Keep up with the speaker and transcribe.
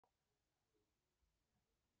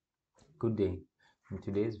Good day. In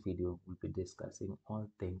today's video, we'll be discussing all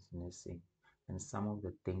things nursing and some of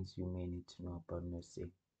the things you may need to know about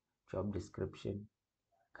nursing. Job description,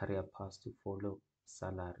 career paths to follow,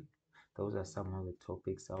 salary. Those are some of the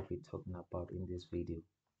topics I'll be talking about in this video.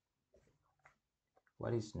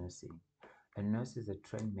 What is nursing? A nurse is a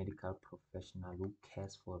trained medical professional who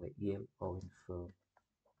cares for the ill or infirm.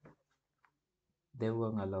 They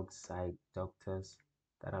work alongside doctors,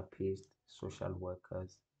 therapists, social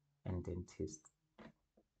workers, and dentists.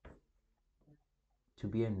 To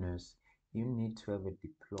be a nurse, you need to have a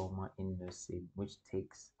diploma in nursing, which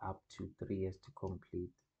takes up to 3 years to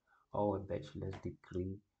complete, or a bachelor's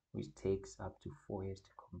degree, which takes up to 4 years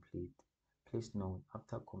to complete. Please note,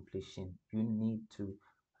 after completion, you need to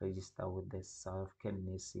register with the South African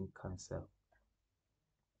Nursing Council.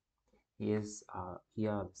 Here are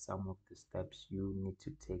some of the steps you need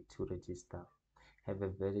to take to register. Have a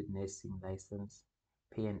valid nursing license.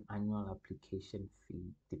 Pay an annual application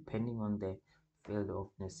fee. Depending on the field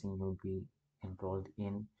of nursing you'll be enrolled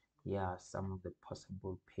in, here are some of the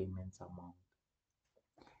possible payments amount.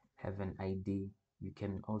 Have an ID. You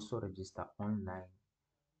can also register online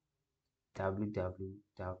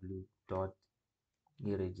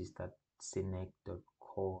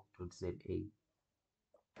www.eregisteredsenec.co.za.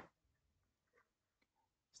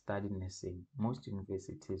 Study nursing. Most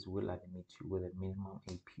universities will admit you with a minimum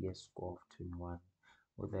APS score of 21,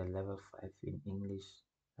 with a level 5 in English,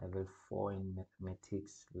 level 4 in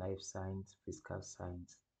mathematics, life science, physical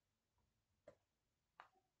science.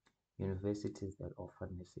 Universities that offer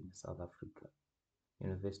nursing in South Africa: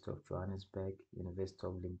 University of Johannesburg, University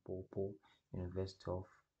of Limpopo, University of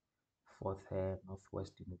Fort Hare,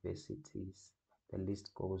 Northwest Universities. The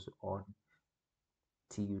list goes on.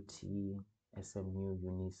 TUT, SMU,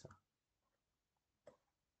 UNISA.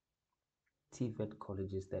 TVET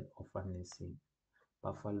colleges that offer nursing: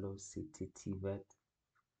 Buffalo City TVET,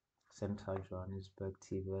 Central Johannesburg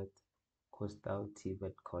TVET, Coastal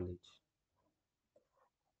TVET College.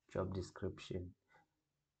 Job description.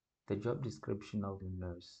 The job description of the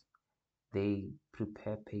nurse: they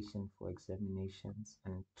prepare patients for examinations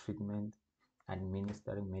and treatment,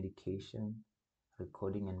 administering medication,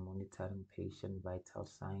 recording and monitoring patient vital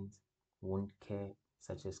signs, wound care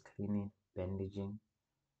such as cleaning, bandaging,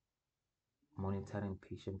 monitoring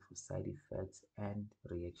patient for side effects and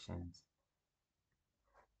reactions.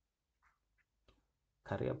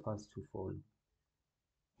 Career paths to follow.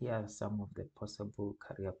 Here are some of the possible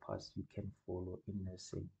career paths you can follow in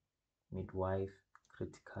nursing: midwife,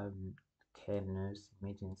 critical care nurse,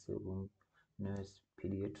 emergency room nurse,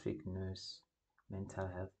 pediatric nurse, mental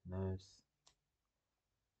health nurse.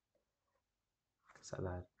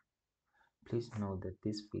 Salary. Please note that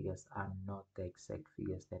these figures are not the exact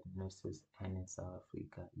figures that nurses earn in South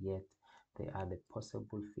Africa, yet they are the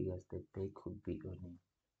possible figures that they could be earning.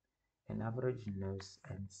 An average nurse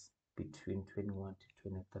earns between 21 to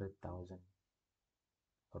 23,000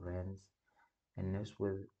 rands. A nurse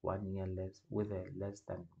with less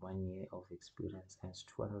than 1 year of experience earns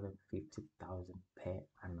 250,000 per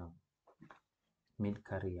annum.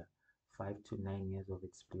 Mid-career, 5 to 9 years of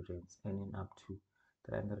experience, earning up to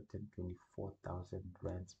 324,000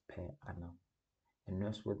 rands per annum. A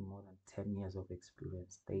nurse with more than 10 years of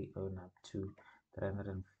experience, they earn up to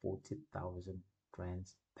 340,000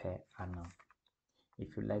 rands per annum.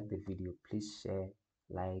 If you like the video, please share,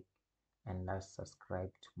 like, and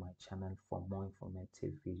subscribe to my channel for more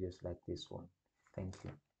informative videos like this one. Thank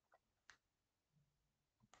you.